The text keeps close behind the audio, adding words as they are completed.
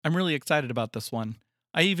I'm really excited about this one.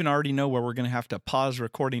 I even already know where we're going to have to pause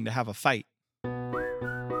recording to have a fight.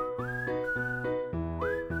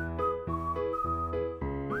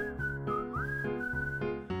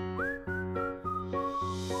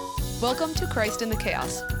 Welcome to Christ in the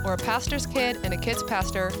Chaos, where a pastor's kid and a kid's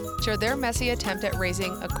pastor share their messy attempt at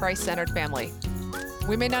raising a Christ-centered family.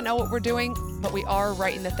 We may not know what we're doing, but we are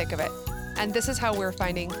right in the thick of it. And this is how we're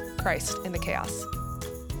finding Christ in the chaos.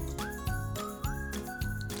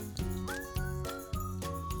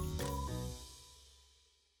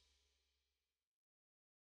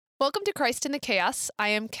 Welcome to Christ in the Chaos. I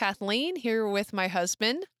am Kathleen, here with my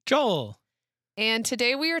husband, Joel. And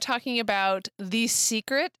today we are talking about the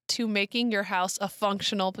secret to making your house a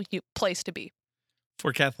functional place to be.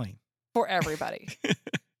 For Kathleen. For everybody.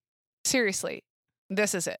 Seriously,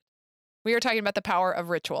 this is it. We are talking about the power of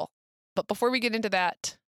ritual. But before we get into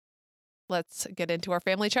that, let's get into our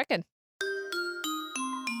family check-in.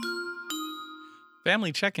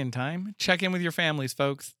 Family check-in time. Check in with your families,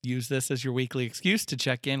 folks. Use this as your weekly excuse to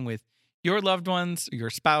check in with your loved ones,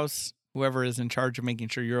 your spouse, whoever is in charge of making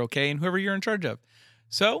sure you're okay, and whoever you're in charge of.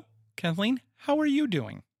 So, Kathleen, how are you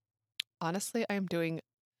doing? Honestly, I am doing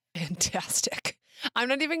fantastic. I'm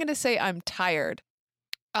not even going to say I'm tired.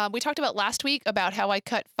 We talked about last week about how I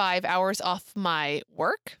cut 5 hours off my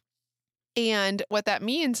work. And what that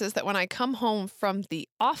means is that when I come home from the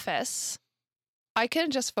office, I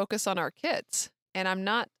can just focus on our kids. And I'm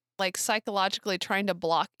not like psychologically trying to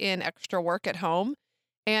block in extra work at home.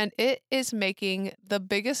 And it is making the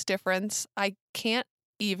biggest difference. I can't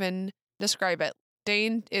even describe it.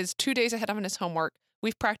 Dane is 2 days ahead on his homework.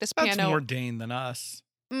 We've practiced piano. That's more Dane than us.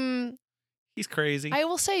 He's crazy. I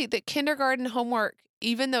will say that kindergarten homework,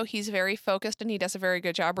 even though he's very focused and he does a very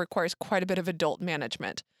good job, requires quite a bit of adult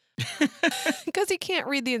management because he can't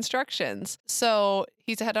read the instructions. So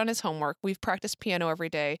he's ahead on his homework. We've practiced piano every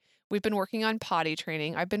day. We've been working on potty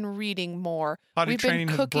training. I've been reading more. Potty training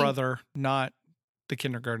his brother, not the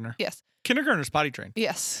kindergartner. Yes. Kindergartner's potty trained.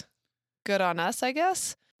 Yes. Good on us, I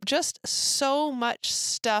guess. Just so much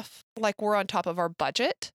stuff. Like we're on top of our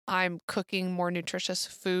budget. I'm cooking more nutritious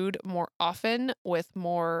food more often with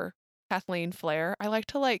more Kathleen flair. I like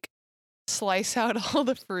to slice out all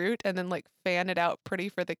the fruit and then fan it out pretty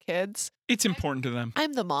for the kids. It's important to them.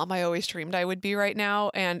 I'm the mom I always dreamed I would be right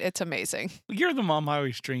now, and it's amazing. You're the mom I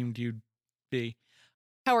always dreamed you'd be.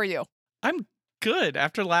 How are you? I'm good.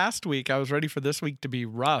 After last week, I was ready for this week to be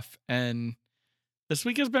rough, and this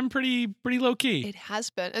week has been pretty low key. It has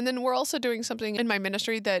been. And then we're also doing something in my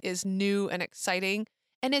ministry that is new and exciting,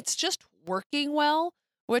 and it's just working well,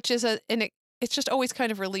 which is it's just always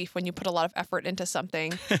kind of relief when you put a lot of effort into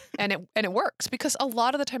something and it works, because a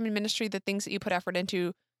lot of the time in ministry, the things that you put effort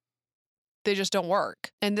into, they just don't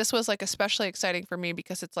work. And this was especially exciting for me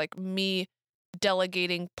because it's me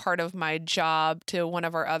delegating part of my job to one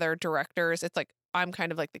of our other directors. It's I'm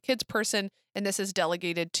kind of the kids person, and this is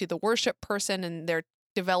delegated to the worship person, and they're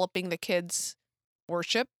developing the kids'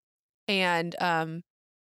 worship. And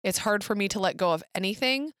it's hard for me to let go of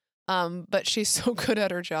anything. But she's so good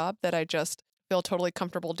at her job that I just feel totally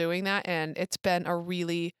comfortable doing that. And it's been a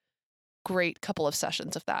really great couple of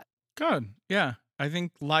sessions of that. Good. Yeah. I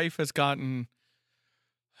think life has gotten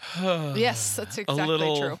yes, that's exactly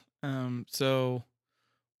true. So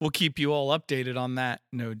we'll keep you all updated on that,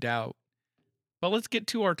 no doubt. But let's get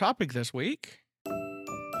to our topic this week.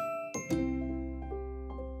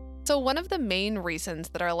 So one of the main reasons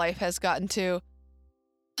that our life has gotten to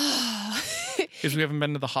is we haven't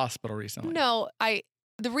been to the hospital recently. No,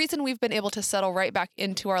 the reason we've been able to settle right back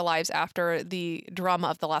into our lives after the drama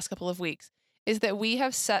of the last couple of weeks is that we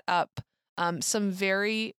have set up some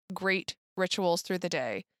very great rituals through the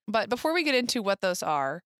day. But before we get into what those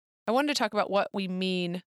are, I wanted to talk about what we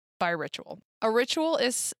mean by ritual. A ritual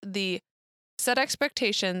is the set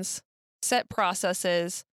expectations, set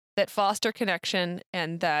processes that foster connection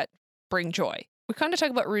and that bring joy. We kind of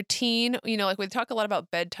talk about routine, we talk a lot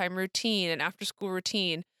about bedtime routine and after school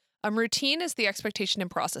routine. Routine is the expectation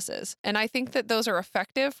and processes. And I think that those are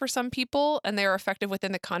effective for some people and they are effective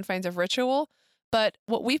within the confines of ritual. But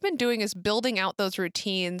what we've been doing is building out those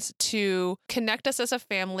routines to connect us as a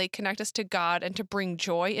family, connect us to God, and to bring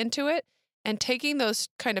joy into it. And taking those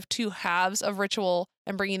kind of two halves of ritual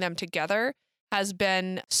and bringing them together has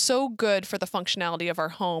been so good for the functionality of our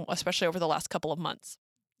home, especially over the last couple of months.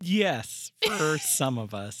 Yes, for some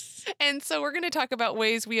of us. And so we're going to talk about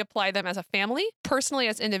ways we apply them as a family, personally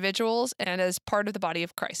as individuals, and as part of the body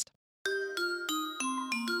of Christ.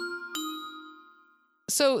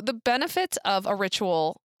 So the benefits of a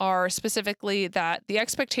ritual are specifically that the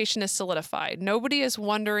expectation is solidified. Nobody is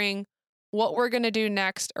wondering what we're going to do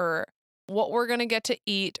next or what we're going to get to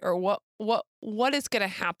eat or what is going to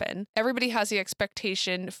happen. Everybody has the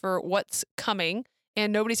expectation for what's coming,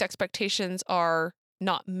 and nobody's expectations are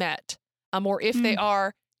not met. Or if they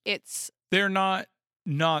are, they're not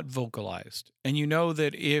vocalized. And you know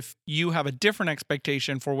that if you have a different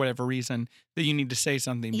expectation for whatever reason, that you need to say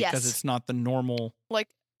something because it's not the normal. Like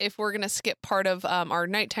if we're going to skip part of our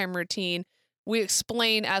nighttime routine, we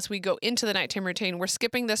explain as we go into the nighttime routine, we're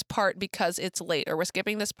skipping this part because it's late, or we're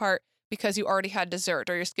skipping this part because you already had dessert,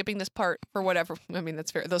 or you're skipping this part for whatever. I mean,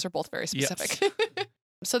 those are both very specific. Yes.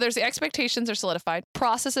 So there's the expectations are solidified.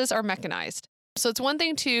 Processes are mechanized. So it's one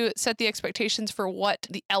thing to set the expectations for what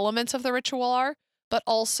the elements of the ritual are, but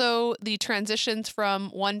also the transitions from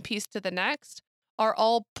one piece to the next are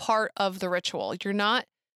all part of the ritual. You're not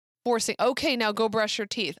forcing, okay, now go brush your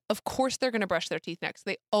teeth. Of course they're going to brush their teeth next.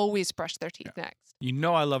 They always brush their teeth next. You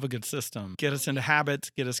know I love a good system. Get us into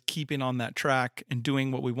habits, get us keeping on that track and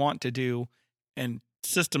doing what we want to do, and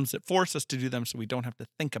systems that force us to do them so we don't have to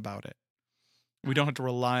think about it. We don't have to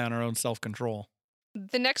rely on our own self-control.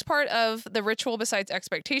 The next part of the ritual, besides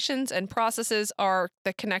expectations and processes, are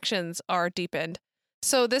the connections are deepened.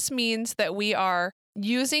 So this means that we are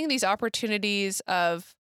using these opportunities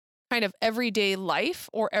of kind of everyday life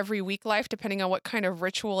or every week life, depending on what kind of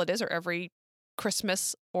ritual it is, or every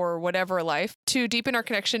Christmas or whatever life, to deepen our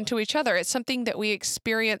connection to each other. It's something that we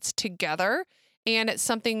experience together, and it's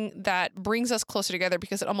something that brings us closer together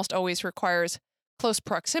because it almost always requires close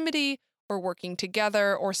proximity or working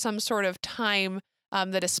together or some sort of time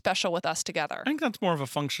that is special with us together. I think that's more of a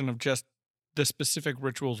function of just the specific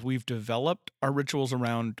rituals we've developed are rituals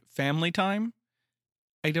around family time.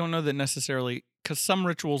 I don't know that necessarily, because some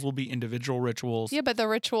rituals will be individual rituals. Yeah, but the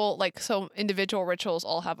ritual, so individual rituals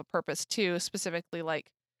all have a purpose too, specifically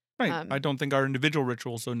Right. I don't think our individual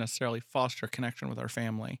rituals don't necessarily foster connection with our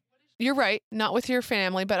family. You're right. Not with your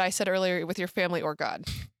family, but I said earlier with your family or God.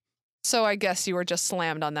 So I guess you were just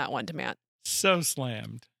slammed on that one, Demant. So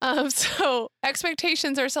slammed. So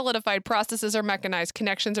expectations are solidified, processes are mechanized,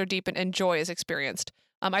 connections are deepened, and joy is experienced.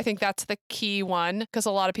 I think that's the key one because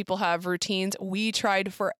a lot of people have routines. We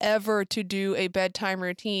tried forever to do a bedtime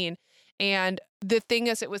routine. And the thing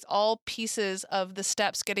is, it was all pieces of the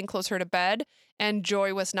steps getting closer to bed, and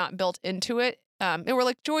joy was not built into it. It were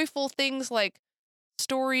like joyful things like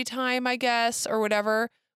story time, I guess, or whatever.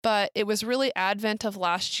 But it was really Advent of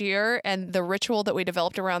last year and the ritual that we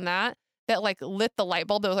developed around that lit the light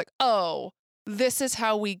bulb. That was like, oh, this is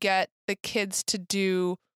how we get the kids to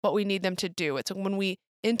do what we need them to do. It's when we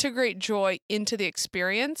integrate joy into the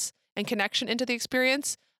experience and connection into the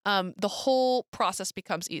experience, the whole process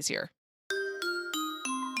becomes easier.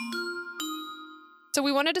 So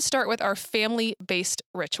we wanted to start with our family-based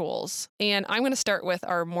rituals. And I'm going to start with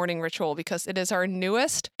our morning ritual because it is our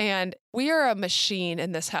newest. And we are a machine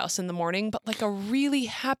in this house in the morning, but like a really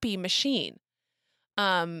happy machine.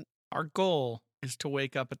 Our goal is to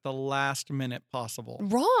wake up at the last minute possible.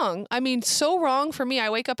 Wrong. I mean, so wrong for me. I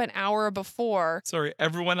wake up an hour before. Sorry,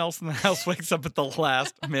 everyone else in the house wakes up at the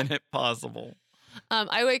last minute possible.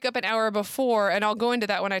 I wake up an hour before, and I'll go into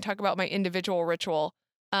that when I talk about my individual ritual.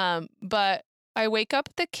 But I wake up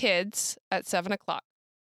the kids at 7:00.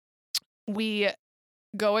 We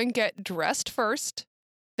go and get dressed first.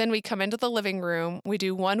 Then we come into the living room. We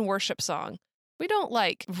do one worship song. We don't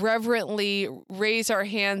reverently raise our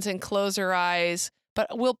hands and close our eyes,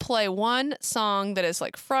 but we'll play one song that is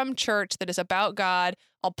from church, that is about God.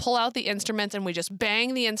 I'll pull out the instruments and we just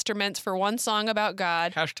bang the instruments for one song about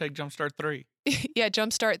God. Hashtag Jumpstart 3. Yeah,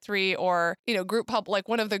 Jumpstart 3 or, group pub,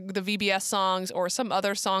 one of the VBS songs or some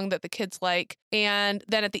other song that the kids like. And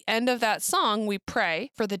then at the end of that song, we pray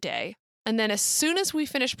for the day. And then as soon as we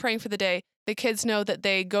finish praying for the day, the kids know that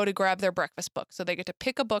they go to grab their breakfast book. So they get to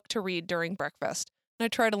pick a book to read during breakfast. And I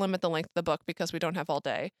try to limit the length of the book because we don't have all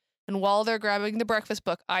day. And while they're grabbing the breakfast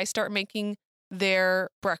book, I start making their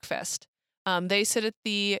breakfast. They sit at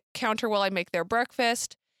the counter while I make their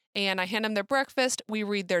breakfast, and I hand them their breakfast. We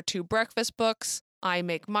read their 2 breakfast books. I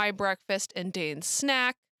make my breakfast and Dane's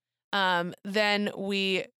snack. Then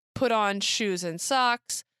we put on shoes and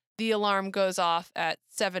socks. The alarm goes off at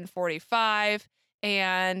 7:45.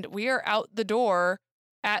 And we are out the door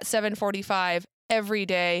at 7:45 every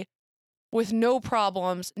day with no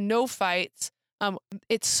problems, no fights.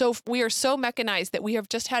 We are so mechanized that we have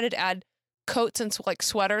just had to add coats and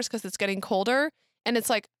sweaters because it's getting colder. And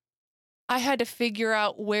it's I had to figure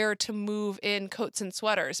out where to move in coats and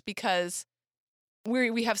sweaters because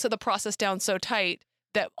we have the process down so tight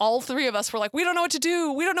that all 3 of us were we don't know what to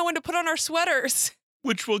do. We don't know when to put on our sweaters.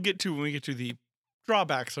 Which we'll get to when we get to the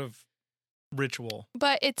drawbacks of ritual.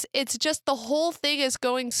 But it's just the whole thing is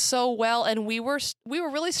going so well, and we were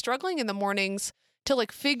really struggling in the mornings to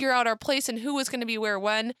like figure out our place and who was going to be where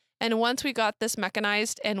when. And once we got this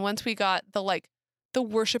mechanized, and once we got the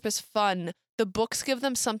worship is fun, the books give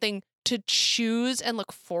them something to choose and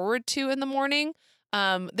look forward to in the morning.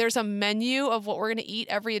 There's a menu of what we're going to eat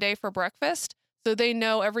every day for breakfast. So they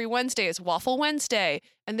know every Wednesday is Waffle Wednesday,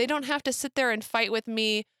 and they don't have to sit there and fight with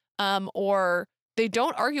me, or they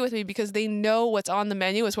don't argue with me because they know what's on the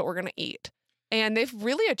menu is what we're going to eat. And they've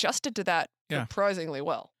really adjusted to that surprisingly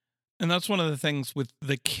well. And that's one of the things with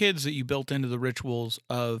the kids that you built into the rituals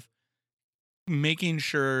of making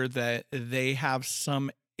sure that they have some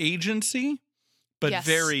agency, but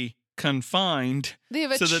very confined. They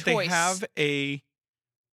have a so choice. That they have a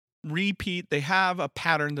repeat. They have a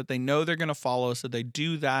pattern that they know they're going to follow. So they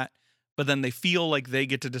do that, but then they feel like they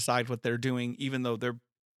get to decide what they're doing, even though they're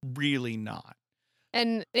really not.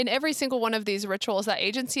 And in every single one of these rituals, that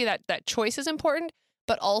agency, that choice is important,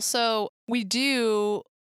 but also we do,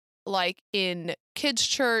 like in kids'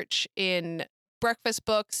 church, in breakfast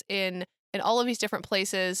books, in all of these different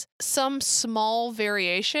places, some small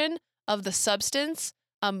variation of the substance,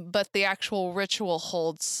 but the actual ritual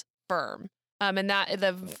holds firm. And that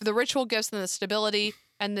the ritual gives them the stability,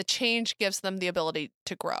 and the change gives them the ability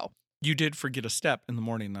to grow. You did forget a step in the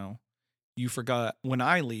morning, though. You forgot when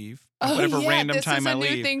I leave, whatever random time I leave, this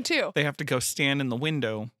is a new thing too. They have to go stand in the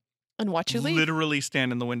window and watch you leave. Literally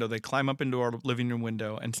stand in the window. They climb up into our living room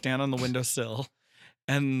window and stand on the windowsill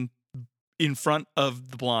and in front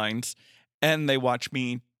of the blinds, and they watch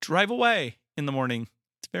me drive away in the morning.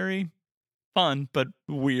 It's very fun, but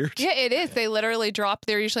weird. Yeah, it is. They literally drop.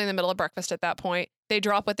 They're usually in the middle of breakfast at that point. They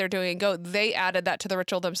drop what they're doing and go. They added that to the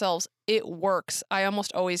ritual themselves. It works. I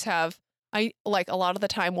almost always have. A lot of the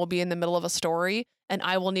time we'll be in the middle of a story and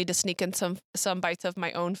I will need to sneak in some bites of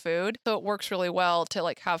my own food. So it works really well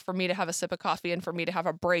to for me to have a sip of coffee and for me to have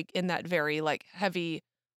a break in that very heavy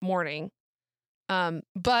morning.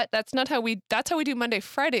 But that's how we do Monday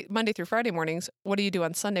through Friday mornings. What do you do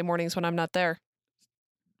on Sunday mornings when I'm not there?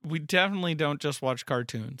 We definitely don't just watch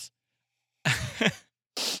cartoons.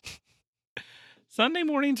 Sunday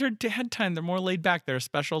mornings are dad time. They're more laid back. They're a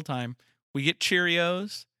special time. We get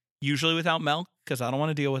Cheerios. Usually without milk, because I don't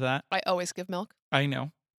want to deal with that. I always give milk. I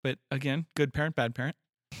know. But again, good parent, bad parent.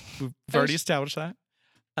 We've already established that.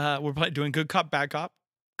 We're doing good cop, bad cop.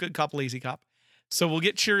 Good cop, lazy cop. So we'll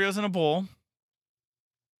get Cheerios in a bowl.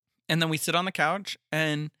 And then we sit on the couch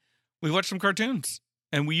and we watch some cartoons.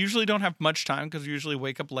 And we usually don't have much time because we usually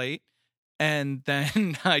wake up late. And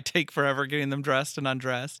then I take forever getting them dressed and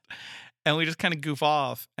undressed. And we just kind of goof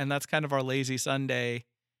off. And that's kind of our lazy Sunday.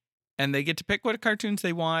 And they get to pick what cartoons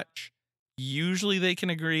they watch. Usually they can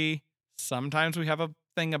agree. Sometimes we have a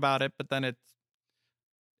thing about it, but then it's,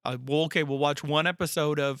 we'll watch one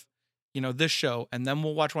episode of, this show, and then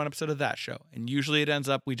we'll watch one episode of that show. And usually it ends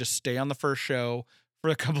up, we just stay on the first show for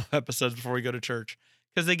a couple of episodes before we go to church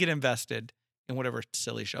because they get invested in whatever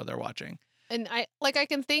silly show they're watching. And I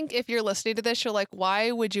can think if you're listening to this, you're like,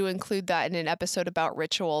 why would you include that in an episode about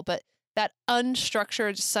ritual? But that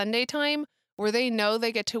unstructured Sunday time, where they know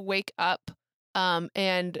they get to wake up,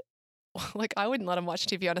 and I wouldn't let them watch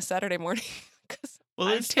TV on a Saturday morning because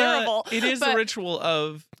I'm terrible. It is the ritual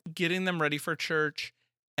of getting them ready for church,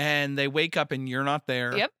 and they wake up and you're not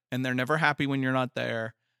there. Yep. And they're never happy when you're not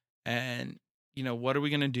there. And, what are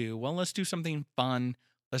we going to do? Well, let's do something fun.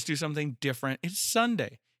 Let's do something different. It's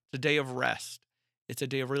Sunday. It's a day of rest. It's a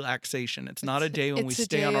day of relaxation. It's not a day when we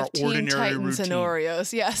stay on our ordinary routine. And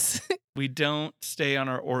Oreos, yes. We don't stay on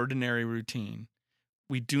our ordinary routine.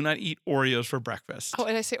 We do not eat Oreos for breakfast. Oh,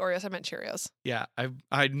 and I say Oreos, I meant Cheerios. Yeah,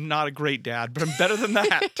 I'm not a great dad, but I'm better than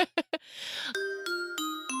that.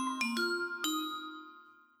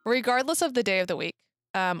 Regardless of the day of the week,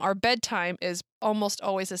 our bedtime is almost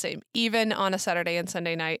always the same, even on a Saturday and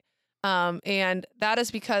Sunday night. And that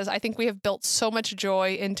is because I think we have built so much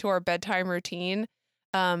joy into our bedtime routine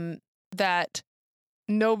that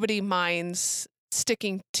nobody minds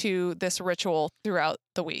sticking to this ritual throughout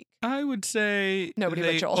the week. I would say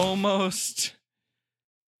they almost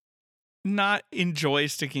not enjoy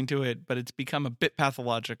sticking to it, but it's become a bit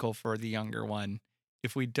pathological for the younger one.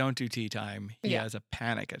 If we don't do tea time, he has a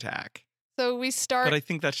panic attack. So we start. But I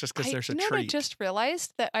think that's just because there's a treat. I just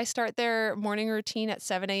realized that I start their morning routine at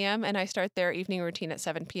 7 a.m. and I start their evening routine at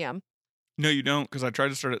 7 p.m. No, you don't, because I tried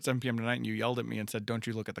to start at 7 p.m. tonight and you yelled at me and said, "Don't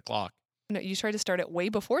you look at the clock." No, you tried to start it way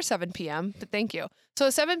before 7 p.m., but thank you. So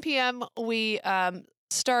at 7 p.m., we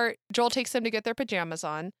start. Joel takes them to get their pajamas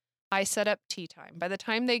on. I set up tea time. By the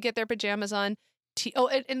time they get their pajamas on,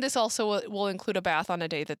 and this also will include a bath on a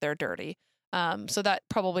day that they're dirty. So that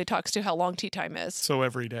probably talks to how long tea time is. So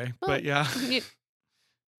every day. Well, But yeah.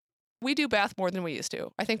 We do bath more than we used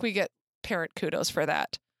to. I think we get parent kudos for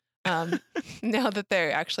that. Now that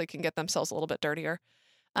they actually can get themselves a little bit dirtier.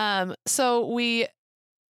 So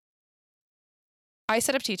I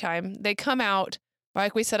set up tea time. They come out,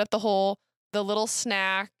 like we set up the little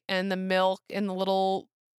snack and the milk in the little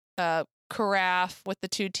carafe with the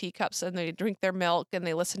 2 teacups, and they drink their milk and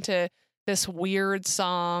they listen to this weird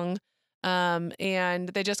song. And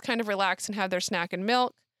they just kind of relax and have their snack and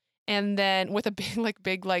milk. And then with a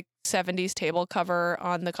big 70s table cover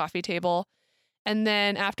on the coffee table. And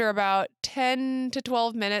then after about 10 to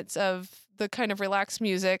 12 minutes of the kind of relaxed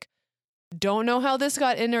music, don't know how this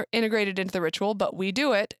got integrated into the ritual, but we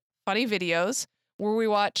do it. Funny videos where we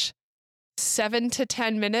watch 7 to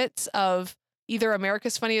 10 minutes of either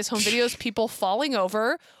America's Funniest Home Videos, people falling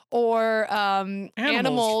over, or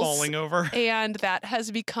animals falling over. And that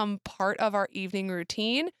has become part of our evening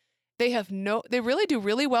routine. They really do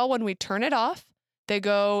really well when we turn it off. They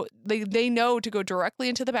know to go directly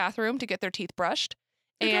into the bathroom to get their teeth brushed.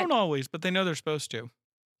 They don't always, but they know they're supposed to.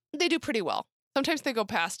 They do pretty well. Sometimes they go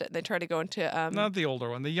past it and they try to go into not the older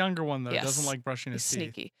one. The younger one, though, yes, doesn't like brushing his teeth.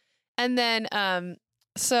 Sneaky. And then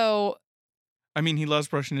so I mean, he loves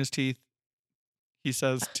brushing his teeth. He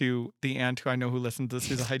says to the aunt who I know who listens to this,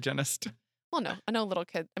 who's a hygienist. Well, no, I know little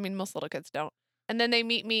kids. I mean, most little kids don't. And then they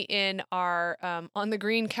meet me in our on the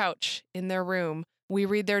green couch in their room. We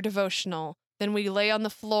read their devotional. Then we lay on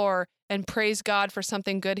the floor and praise God for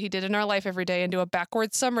something good he did in our life every day and do a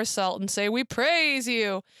backward somersault and say, "We praise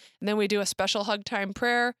you." And then we do a special hug time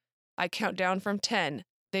prayer. I count down from 10.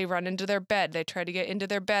 They run into their bed. They try to get into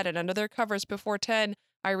their bed and under their covers before 10.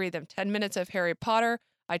 I read them 10 minutes of Harry Potter.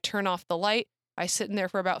 I turn off the light. I sit in there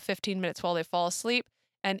for about 15 minutes while they fall asleep.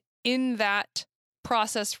 And in that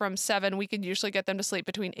process from 7, we can usually get them to sleep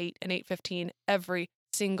between 8 and 8:15 every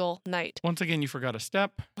single night. Once again, you forgot a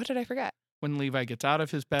step. What did I forget? When Levi gets out of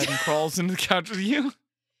his bed and crawls into the couch with you.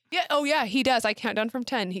 Yeah. Oh, yeah, he does. I count down from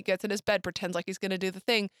 10. He gets in his bed, pretends like he's going to do the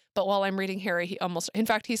thing. But while I'm reading Harry, in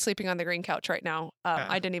fact, he's sleeping on the green couch right now.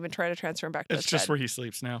 I didn't even try to transfer him back to his bed. It's just where he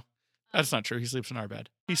sleeps now. That's not true. He sleeps in our bed.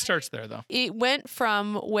 He starts there, though. It went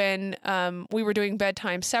from when we were doing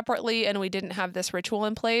bedtime separately and we didn't have this ritual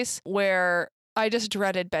in place where I just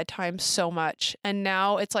dreaded bedtime so much. And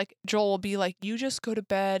now it's like Joel will be like, "You just go to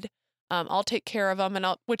bed. I'll take care of them." And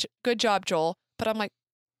which good job, Joel. But I'm like,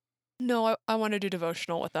 no, I want to do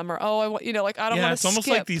devotional with them, or I don't want to. Yeah, it's almost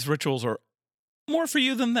like these rituals are more for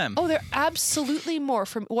you than them. Oh, they're absolutely more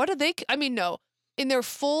for. What are they? I mean, no. In their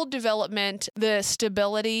full development, the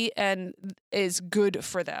stability is good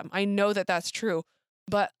for them. I know that that's true,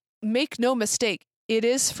 but make no mistake, it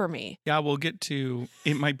is for me. Yeah, we'll get to.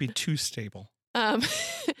 It might be too stable.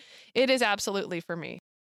 It is absolutely for me.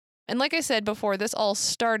 And like I said before, this all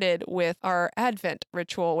started with our Advent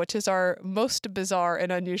ritual, which is our most bizarre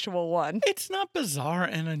and unusual one. It's not bizarre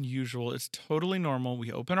and unusual. It's totally normal.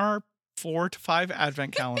 We open our 4 to 5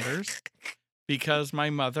 Advent calendars because my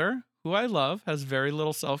mother, who I love, has very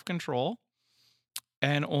little self-control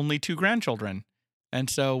and only 2 grandchildren. And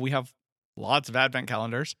so we have lots of Advent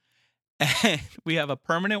calendars. And we have a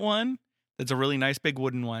permanent one that's a really nice big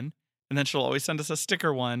wooden one. And then she'll always send us a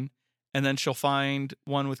sticker one. And then she'll find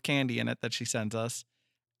one with candy in it that she sends us.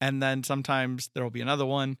 And then sometimes there will be another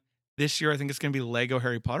one. This year, I think it's going to be Lego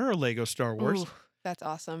Harry Potter or Lego Star Wars. Ooh, that's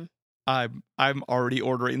awesome. I'm already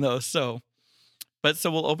ordering those. So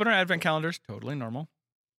we'll open our Advent calendars. Totally normal.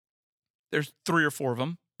 There's 3 or 4 of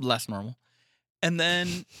them. Less normal. And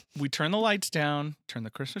then we turn the lights down, turn the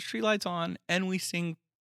Christmas tree lights on, and we sing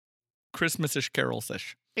Christmas-ish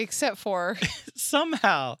carols-ish. Except for...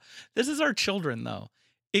 Somehow. This is our children, though.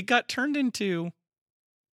 It got turned into,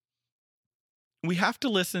 we have to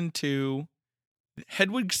listen to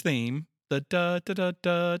Hedwig's theme. I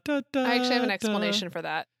actually have an explanation for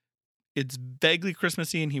that. It's vaguely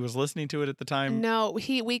Christmassy, and he was listening to it at the time. No,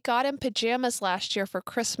 we got him pajamas last year for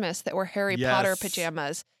Christmas that were Harry Potter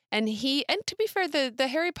pajamas. And to be fair, the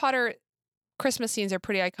Harry Potter Christmas scenes are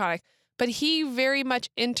pretty iconic. But he very much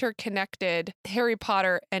interconnected Harry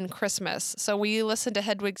Potter and Christmas. So we listened to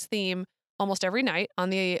Hedwig's theme almost every night on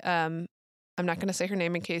the, I'm not going to say her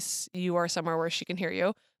name in case you are somewhere where she can hear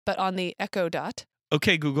you, but on the Echo Dot.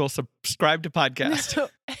 Okay, Google, subscribe to podcast.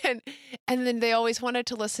 and then they always wanted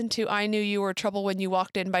to listen to I Knew You Were Trouble When You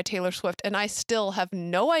Walked In by Taylor Swift. And I still have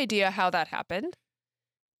no idea how that happened.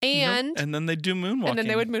 And then they'd do moonwalking. And then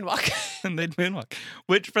they would moonwalk. And they'd moonwalk,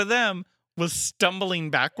 which for them was stumbling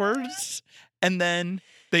backwards. And then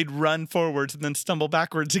they'd run forwards and then stumble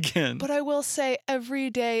backwards again. But I will say every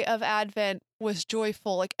day of Advent was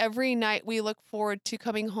joyful. Like every night we look forward to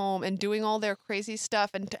coming home and doing all their crazy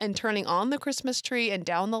stuff and turning on the Christmas tree and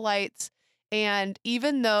down the lights. And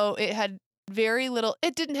even though it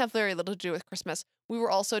didn't have very little to do with Christmas. We were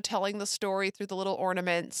also telling the story through the little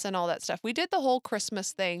ornaments and all that stuff. We did the whole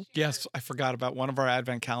Christmas thing. Yes, I forgot about one of our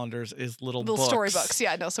Advent calendars is little books. Storybooks.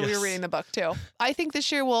 Yeah, no, so we were reading the book too. I think this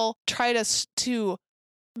year we'll try to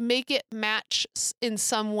make it match in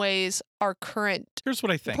some ways our current. Here's what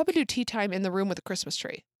I think. We'll probably do tea time in the room with a Christmas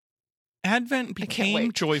tree. Advent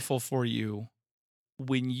became joyful for you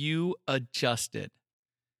when you adjusted,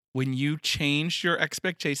 when you changed your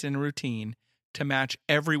expectation and routine to match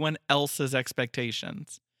everyone else's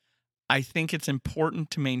expectations. I think it's important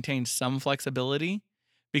to maintain some flexibility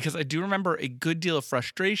because I do remember a good deal of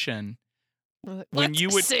frustration when you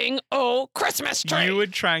would sing "Oh Christmas Tree." You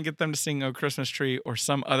would try and get them to sing "Oh Christmas Tree" or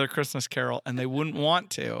some other Christmas carol, and they wouldn't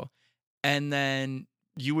want to. And then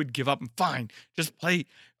you would give up and fine, just play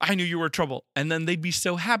 "I Knew You Were Trouble," and then they'd be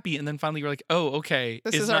so happy. And then finally, you're like, "Oh, okay."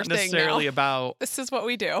 It's not necessarily about. This is what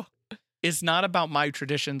we do. It's not about my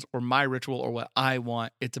traditions or my ritual or what I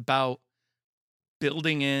want. It's about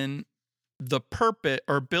building in the purpose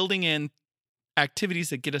or building in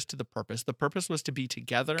activities that get us to the purpose. The purpose was to be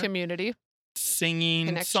together, community, singing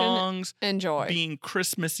connection, songs, and joy, being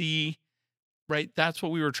Christmassy, right? That's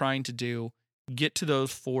what we were trying to do. Get to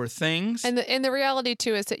those four things. And the reality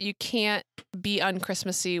too is that you can't be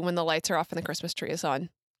un-Christmassy when the lights are off and the Christmas tree is on.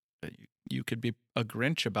 You could be a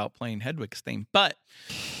Grinch about playing Hedwig's theme, but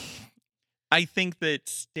I think that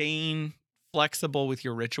staying flexible with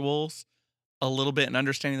your rituals a little bit and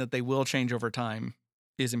understanding that they will change over time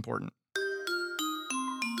is important.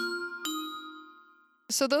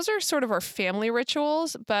 So those are sort of our family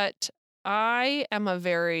rituals, but I am a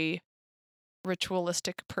very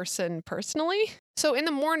ritualistic person personally. So in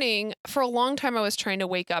the morning, for a long time, I was trying to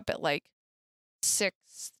wake up at like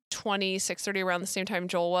 6:20, 6:30 around the same time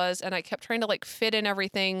Joel was. And I kept trying to like fit in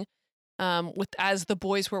everything as the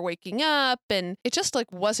boys were waking up, and it just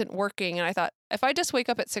like wasn't working. And I thought, if I just wake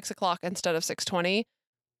up at 6 o'clock instead of 6:20,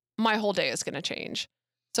 my whole day is going to change.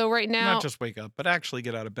 So right now, not just wake up, but actually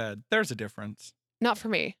get out of bed. There's a difference. Not for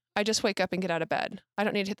me. I just wake up and get out of bed. I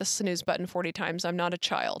don't need to hit the snooze button 40 times. I'm not a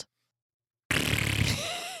child.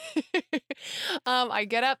 I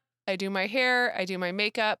get up, I do my hair, I do my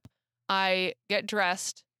makeup, I get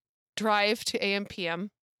dressed, drive to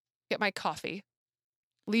AM/PM, get my coffee,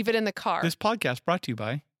 leave it in the car. This podcast brought to you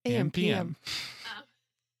by AM/PM.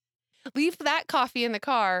 Leave that coffee in the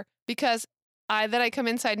car because then I come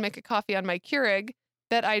inside and make a coffee on my Keurig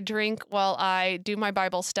that I drink while I do my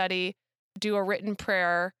Bible study, do a written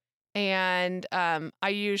prayer, and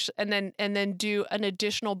then do an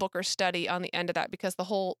additional book or study on the end of that, because the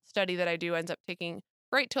whole study that I do ends up taking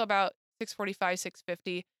right till about 6:45,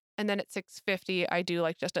 6:50, and then at 6:50 I do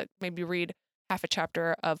like just maybe read half a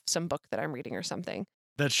chapter of some book that I'm reading or something.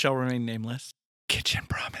 That shall remain nameless. Kitchen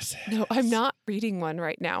Promises. No, I'm not reading one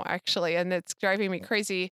right now, actually, and it's driving me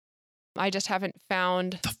crazy. I just haven't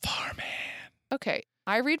found The Farman. Okay,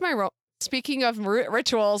 I read my Speaking of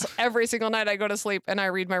rituals, every single night I go to sleep and I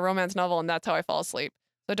read my romance novel, and that's how I fall asleep.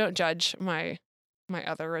 So don't judge my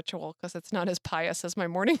other ritual because it's not as pious as my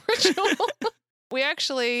morning ritual. We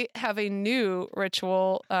actually have a new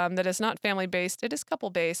ritual that is not family-based. It is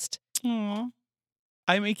couple-based. Aww.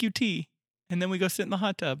 I make you tea, and then we go sit in the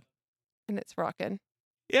hot tub. And it's rocking.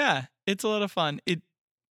 Yeah, it's a lot of fun. It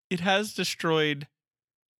has destroyed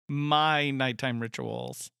my nighttime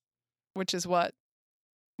rituals. Which is what?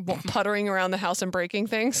 Puttering around the house and breaking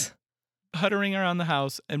things? Puttering around the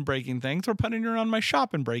house and breaking things, or puttering around my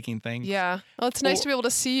shop and breaking things. Yeah. Well, it's nice to be able to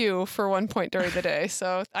see you for one point during the day.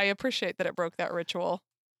 So I appreciate that it broke that ritual.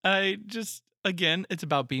 Again, it's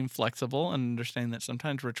about being flexible and understanding that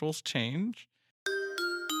sometimes rituals change.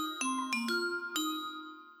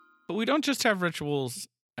 But we don't just have rituals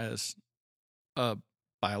as a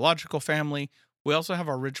biological family. We also have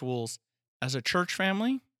our rituals as a church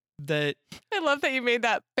family. That I love that you made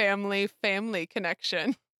that family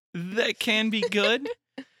connection. That can be good,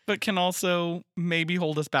 but can also maybe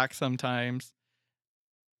hold us back sometimes.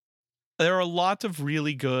 There are lots of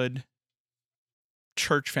really good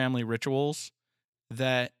church family rituals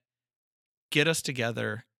that get us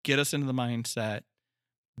together, get us into the mindset.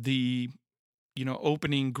 The,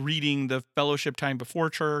 opening, greeting, the fellowship time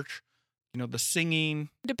before church, the singing.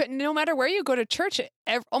 No matter where you go to church,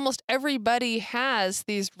 almost everybody has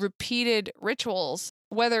these repeated rituals,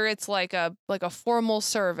 whether it's like a formal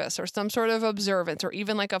service or some sort of observance or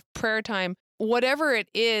even like a prayer time whatever it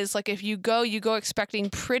is, like if you go expecting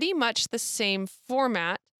pretty much the same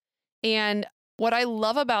format. And what I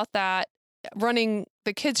love about that, running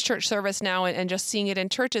the kids' church service now and just seeing it in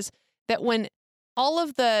churches, that when all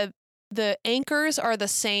of the anchors are the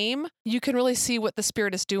same, you can really see what the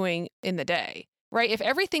Spirit is doing in the day, right? If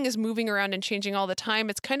everything is moving around and changing all the time,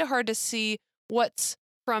 it's kind of hard to see what's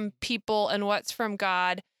from people and what's from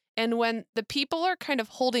God. And when the people are kind of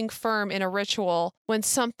holding firm in a ritual, when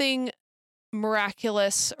something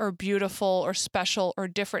miraculous or beautiful or special or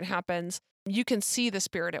different happens, you can see the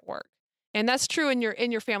Spirit at work. And that's true in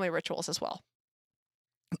your family rituals as well.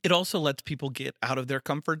 It also lets people get out of their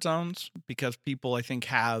comfort zones because people, I think,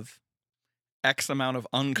 have X amount of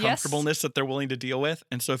uncomfortableness that they're willing to deal with.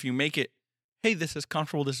 And so if you make it, hey, this is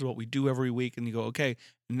comfortable, this is what we do every week, and you go, okay,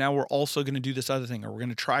 now we're also going to do this other thing, or we're going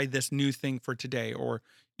to try this new thing for today, or,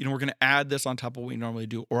 you know, we're going to add this on top of what we normally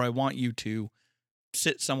do, or I want you to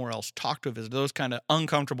sit somewhere else, talk to a visitor, those kind of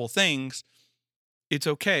uncomfortable things. It's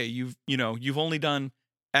okay. You've only done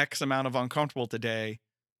X amount of uncomfortable today,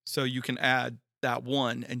 so you can add that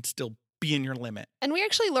one and still be in your limit. And we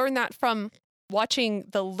actually learned that from watching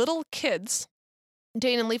the little kids.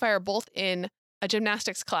 Dane and Levi are both in a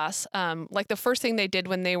gymnastics class. Like the first thing they did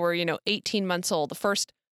when they were, 18 months old, the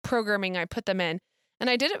first programming I put them in. And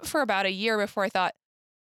I did it for about a year before I thought,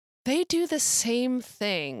 they do the same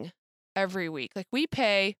thing every week. Like we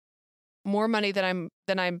pay more money than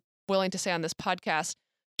I'm willing to say on this podcast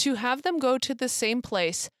to have them go to the same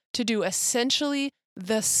place to do essentially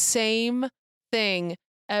the same thing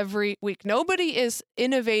every week. Nobody is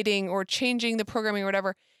innovating or changing the programming or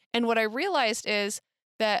whatever. And what I realized is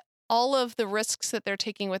that all of the risks that they're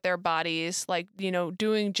taking with their bodies, like,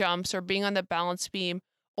 doing jumps or being on the balance beam,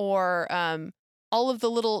 or all of the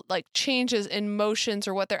little like changes in motions,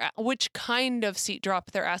 or which kind of seat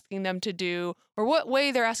drop they're asking them to do, or what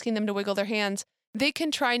way they're asking them to wiggle their hands, they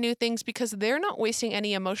can try new things because they're not wasting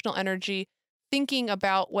any emotional energy thinking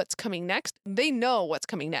about what's coming next. They know what's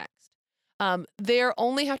coming next. They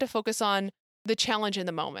only have to focus on the challenge in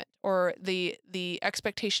the moment, or the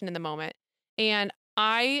expectation in the moment. And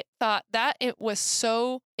I thought that it was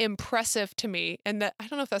so impressive to me, and that, I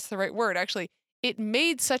don't know if that's the right word, actually, it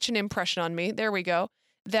made such an impression on me, there we go,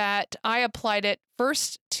 that I applied it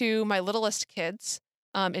first to my littlest kids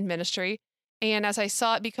in ministry. And as I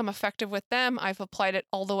saw it become effective with them, I've applied it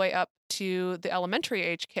all the way up to the elementary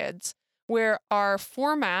age kids, where our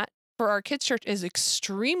format for our kids' church is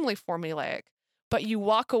extremely formulaic, but you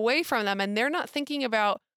walk away from them and they're not thinking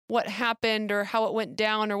about what happened or how it went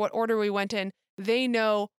down or what order we went in. They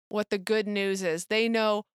know what the good news is. They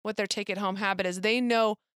know what their take it home habit is. They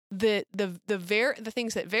know the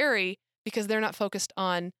things that vary because they're not focused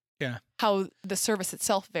on how the service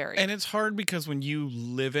itself varies. And it's hard because when you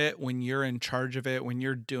live it, when you're in charge of it, when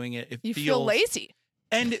you're doing it, you feel lazy.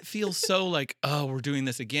 And it feels so like, oh, we're doing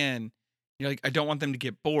this again. You're like, I don't want them to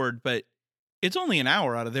get bored, but it's only an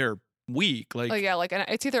hour out of their week. Like, oh yeah, like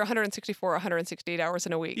it's either 164 or 168 hours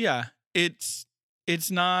in a week. Yeah, it's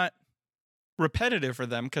not repetitive for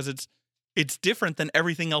them because it's different than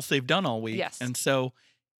everything else they've done all week. Yes. And so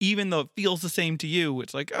even though it feels the same to you,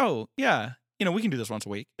 it's like, oh yeah, we can do this once a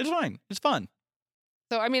week. It's fine. It's fun.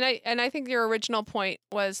 So, I mean, I think your original point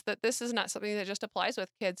was that this is not something that just applies with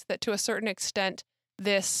kids, that to a certain extent,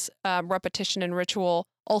 this repetition and ritual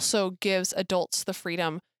also gives adults the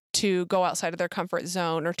freedom to go outside of their comfort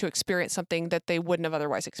zone or to experience something that they wouldn't have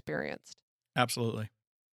otherwise experienced. Absolutely.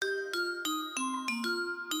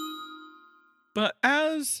 But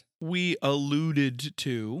as we alluded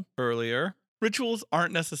to earlier, rituals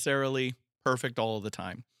aren't necessarily perfect all of the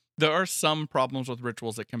time. There are some problems with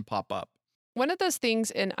rituals that can pop up. One of those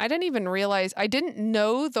things, and I didn't even realize, I didn't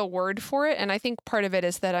know the word for it, and I think part of it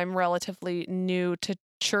is that I'm relatively new to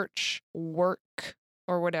church work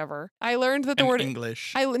or whatever. I learned that the word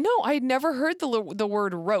English. I'd never heard the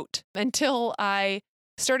word rote until I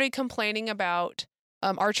started complaining about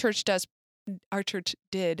our church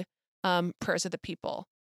did prayers of the people,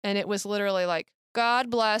 and it was literally like, God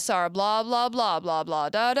bless our blah blah blah blah blah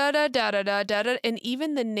da da da da da da da, and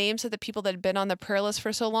even the names of the people that had been on the prayer list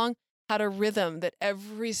for so long had a rhythm that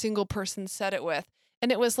every single person said it with.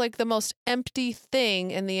 And it was like the most empty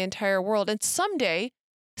thing in the entire world. And someday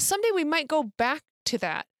we might go back to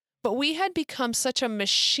that. But we had become such a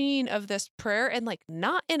machine of this prayer, and like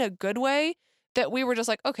not in a good way, that we were just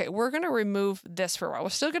like, okay, we're going to remove this for a while. We're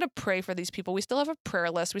still going to pray for these people. We still have a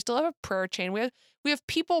prayer list. We still have a prayer chain. We have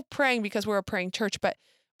people praying because we're a praying church, but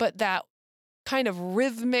that kind of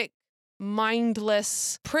rhythmic,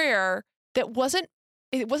 mindless prayer that wasn't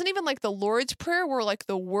it wasn't even like the Lord's Prayer where like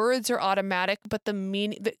the words are automatic, but the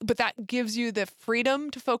meaning, but that gives you the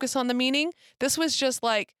freedom to focus on the meaning. This was just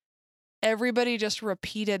like everybody just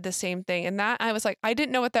repeated the same thing. And that I was like, I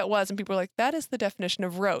didn't know what that was. And people were like, that is the definition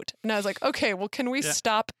of rote. And I was like, okay, well, can we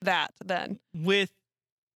stop that then? With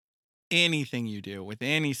anything you do, with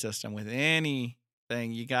any system, with anything,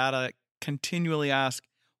 you gotta continually ask,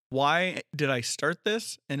 why did I start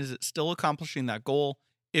this? And is it still accomplishing that goal?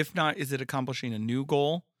 If not, is it accomplishing a new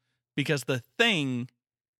goal? Because the thing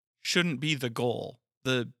shouldn't be the goal.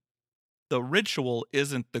 The ritual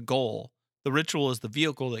isn't the goal. The ritual is the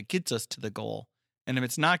vehicle that gets us to the goal. And if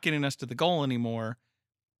it's not getting us to the goal anymore,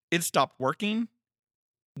 it stopped working.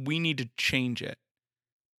 We need to change it.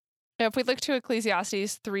 If we look to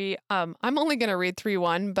Ecclesiastes 3, I'm only going to read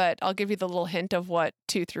 3:1, but I'll give you the little hint of what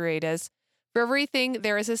 2-8 is. For everything,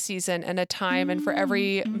 there is a season and a time, and for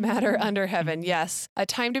every matter under heaven. Yes, a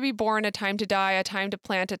time to be born, a time to die, a time to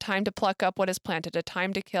plant, a time to pluck up what is planted, a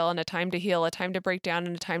time to kill, and a time to heal, a time to break down,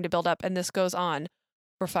 and a time to build up. And this goes on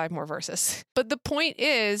for 5 more verses. But the point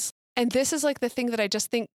is, and this is like the thing that I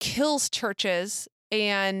just think kills churches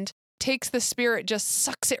and takes the spirit, just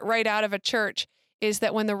sucks it right out of a church, is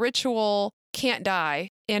that when the ritual can't die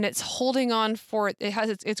and it's holding on for it,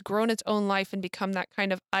 it's grown its own life and become that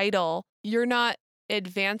kind of idol, you're not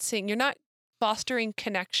advancing, you're not fostering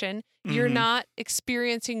connection, you're not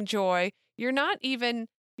experiencing joy,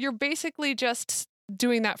 you're basically just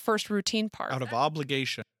doing that first routine part. Out of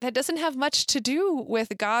obligation. That doesn't have much to do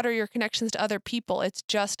with God or your connections to other people. It's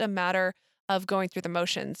just a matter of going through the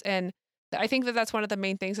motions. And I think that that's one of the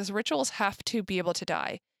main things is rituals have to be able to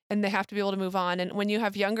die. And they have to be able to move on. And when you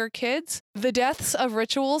have younger kids, the deaths of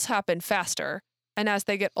rituals happen faster. And as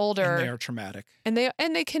they get older, and they are traumatic. And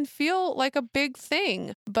they can feel like a big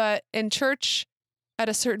thing. But in church, at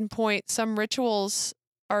a certain point, some rituals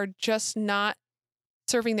are just not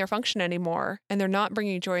serving their function anymore. And they're not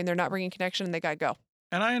bringing joy and they're not bringing connection and they got to go.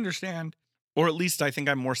 And I understand, or at least I think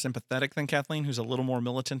I'm more sympathetic than Kathleen, who's a little more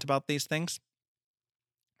militant about these things.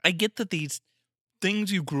 I get that these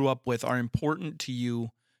things you grew up with are important to you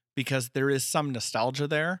because there is some nostalgia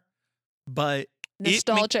there, but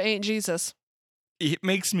nostalgia ain't Jesus. It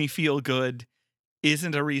makes me feel good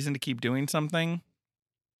isn't a reason to keep doing something.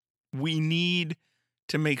 We need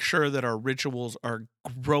to make sure that our rituals are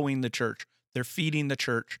growing the church. They're feeding the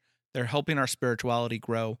church. They're helping our spirituality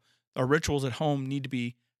grow. Our rituals at home need to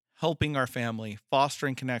be helping our family,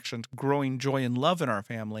 fostering connections, growing joy and love in our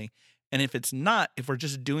family. And if it's not, if we're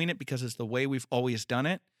just doing it because it's the way we've always done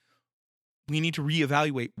it, we need to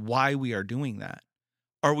reevaluate why we are doing that.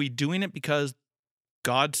 Are we doing it because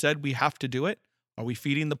God said we have to do it? Are we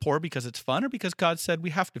feeding the poor because it's fun or because God said we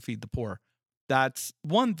have to feed the poor? That's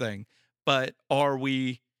one thing. But are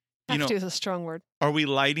we, have to is a strong word. Are we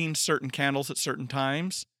lighting certain candles at certain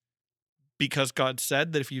times because God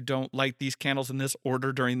said that if you don't light these candles in this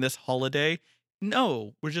order during this holiday?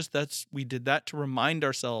 No, we did that to remind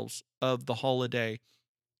ourselves of the holiday.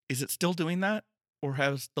 Is it still doing that? Or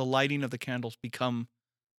has the lighting of the candles become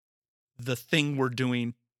the thing we're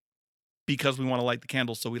doing because we want to light the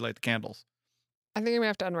candles, so we light the candles? I think I'm going to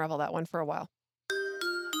have to unravel that one for a while.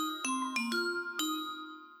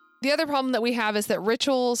 The other problem that we have is that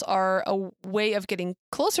rituals are a way of getting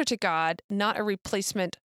closer to God, not a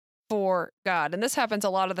replacement for God. And this happens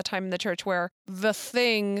a lot of the time in the church where the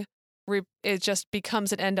thing it just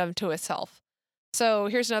becomes an end unto itself. So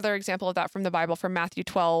here's another example of that from the Bible, from Matthew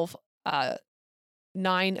 12,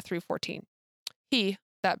 9-14. He,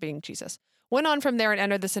 that being Jesus, went on from there and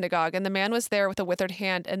entered the synagogue, and the man was there with a withered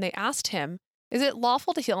hand, and they asked him, "Is it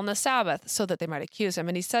lawful to heal on the Sabbath?" so that they might accuse him.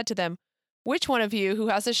 And he said to them, "Which one of you who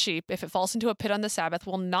has a sheep, if it falls into a pit on the Sabbath,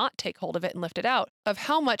 will not take hold of it and lift it out? Of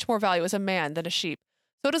how much more value is a man than a sheep?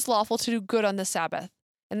 So it is lawful to do good on the Sabbath."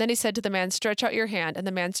 And then he said to the man, "Stretch out your hand." And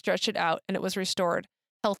the man stretched it out, and it was restored,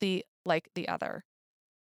 healthy like the other.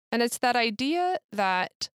 And it's that idea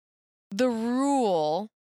that the rule,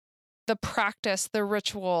 the practice, the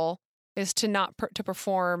ritual is to not to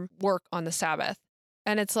perform work on the Sabbath.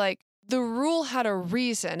 And it's like the rule had a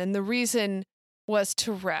reason, and the reason was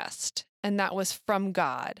to rest, and that was from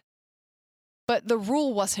God. But the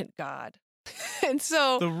rule wasn't God. And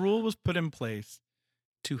so the rule was put in place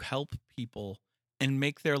to help people and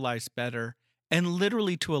make their lives better, and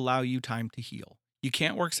literally to allow you time to heal. You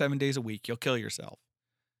can't work 7 days a week. You'll kill yourself.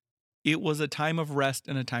 It was a time of rest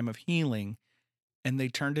and a time of healing, and they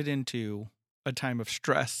turned it into a time of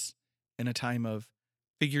stress and a time of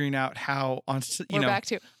figuring out how we're back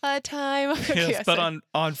to a time. Yes, but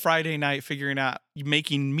on Friday night, figuring out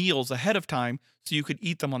making meals ahead of time so you could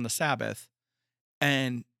eat them on the Sabbath.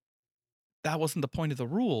 And that wasn't the point of the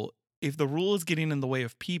rule. if the rule is getting in the way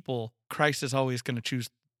of people, Christ is always going to choose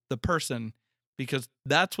the person because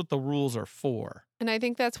that's what the rules are for. And I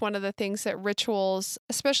think that's one of the things that rituals,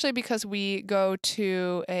 especially because we go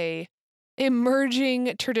to a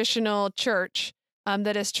emerging traditional church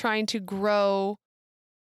that is trying to grow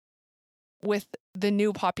with the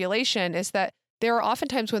new population, is that there are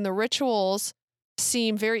oftentimes when the rituals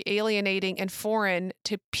seem very alienating and foreign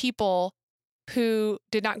to people who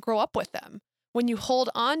did not grow up with them. When you hold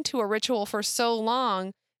on to a ritual for so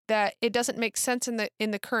long that it doesn't make sense in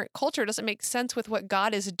the current culture, it doesn't make sense with what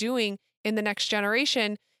God is doing in the next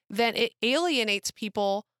generation, then it alienates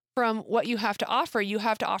people from what you have to offer. You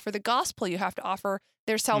have to offer the gospel. You have to offer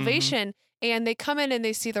their salvation. And they come in and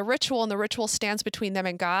they see the ritual, and the ritual stands between them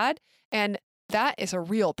and God. And that is a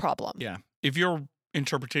real problem. Yeah. If your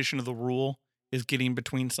interpretation of the rule is getting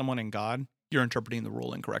between someone and God, you're interpreting the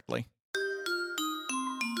rule incorrectly.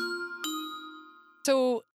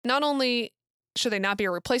 So not only should they not be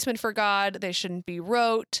a replacement for God, they shouldn't be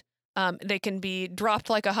rote. They can be dropped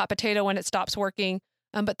like a hot potato when it stops working.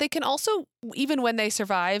 But they can also, even when they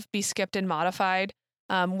survive, be skipped and modified.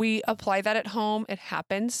 We apply that at home. It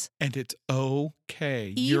happens. And it's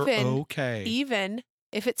okay. You're okay. Even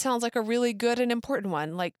if it sounds like a really good and important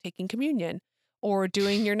one, like taking communion or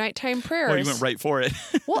doing your nighttime prayers. Well, you went right for it.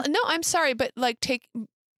 Well, no, I'm sorry, but like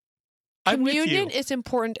communion is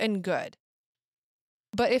important and good.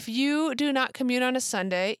 But if you do not commune on a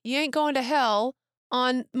Sunday, you ain't going to hell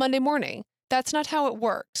on Monday morning. That's not how it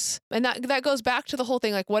works. And that goes back to the whole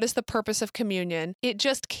thing, like, what is the purpose of communion? It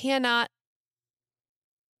just cannot,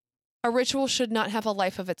 a ritual should not have a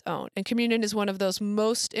life of its own. And communion is one of those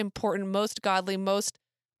most important, most godly, most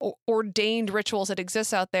ordained rituals that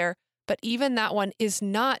exists out there. But even that one is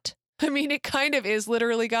not, I mean, it kind of is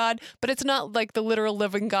literally God, but it's not like the literal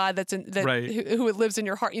living God that's who lives in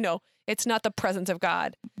your heart. You know, it's not the presence of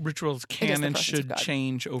God. Rituals can and should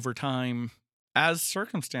change over time as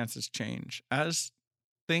circumstances change, as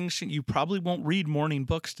things. You probably won't read morning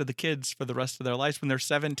books to the kids for the rest of their lives when they're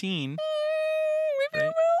 17. Maybe I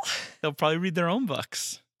will. They'll probably read their own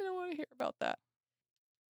books. I don't want to hear about that.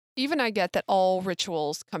 Even I get that all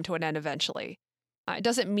rituals come to an end eventually. It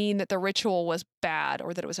doesn't mean that the ritual was bad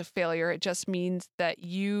or that it was a failure. It just means that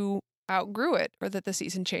you outgrew it or that the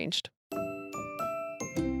season changed.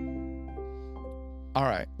 All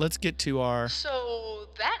right, let's get to our... So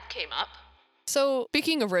that came up. So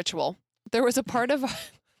speaking of ritual, there was a part of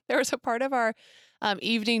our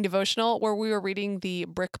evening devotional where we were reading the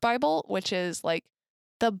Brick Bible, which is like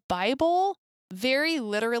the Bible very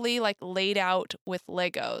literally like laid out with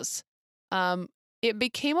Legos. It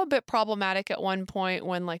became a bit problematic at one point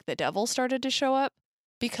when like the devil started to show up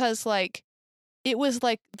because like it was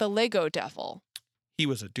like the Lego devil. He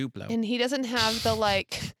was a Duplo. And he doesn't have the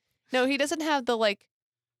like, no, he doesn't have the like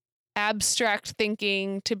abstract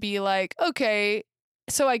thinking to be like, okay,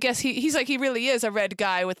 so I guess he's like, he really is a red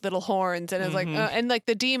guy with little horns and is like, and like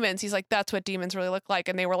the demons, he's like, that's what demons really look like.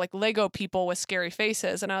 And they were like Lego people with scary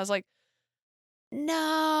faces. And I was like,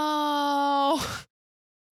 no,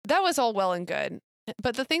 that was all well and good.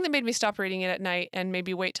 But the thing that made me stop reading it at night and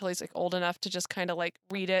maybe wait till he's like old enough to just kind of like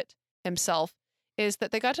read it himself is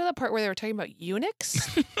that they got to the part where they were talking about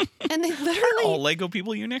eunuchs and they literally Aren't all Lego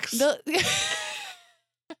people eunuchs? I guess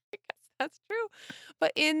that's true.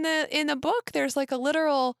 But in the book, there's like a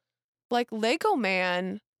literal like Lego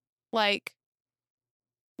man like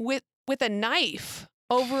with a knife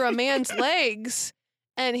over a man's legs.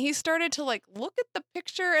 And he started to like look at the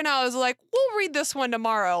picture and I was like, we'll read this one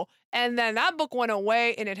tomorrow. And then that book went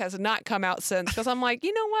away and it has not come out since because I'm like,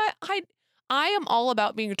 you know what? I am all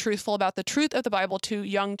about being truthful about the truth of the Bible to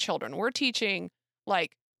young children. We're teaching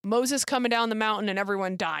like Moses coming down the mountain and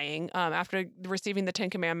everyone dying after receiving the 10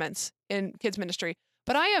 Commandments in kids ministry.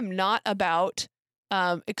 But I am not about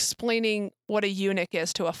explaining what a eunuch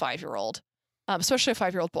is to a 5-year-old, especially a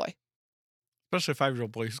 5-year-old boy. Especially a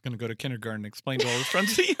 5-year-old boy who's going to go to kindergarten and explain to all his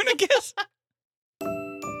friends what a eunuch is.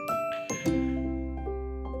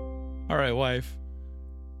 All right, wife,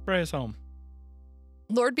 pray us home.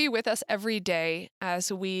 Lord, be with us every day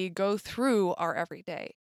as we go through our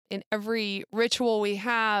everyday. In every ritual we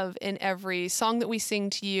have, in every song that we sing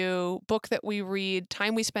to you, book that we read,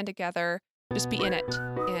 time we spend together, just be in it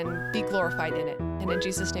and be glorified in it. And in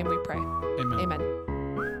Jesus' name we pray. Amen. Amen.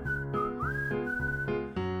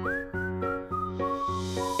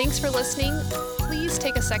 Thanks for listening. Please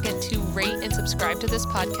take a second to rate and subscribe to this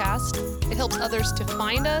podcast. It helps others to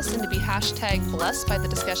find us and to be #blessed by the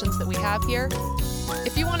discussions that we have here.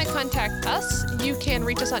 If you want to contact us, you can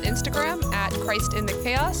reach us on Instagram at Christ in the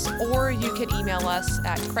Chaos, or you can email us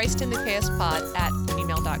at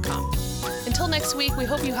christinthechaospod@gmail.com. Until next week, we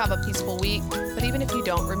hope you have a peaceful week. But even if you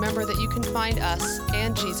don't, remember that you can find us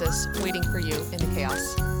and Jesus waiting for you in the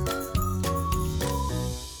chaos.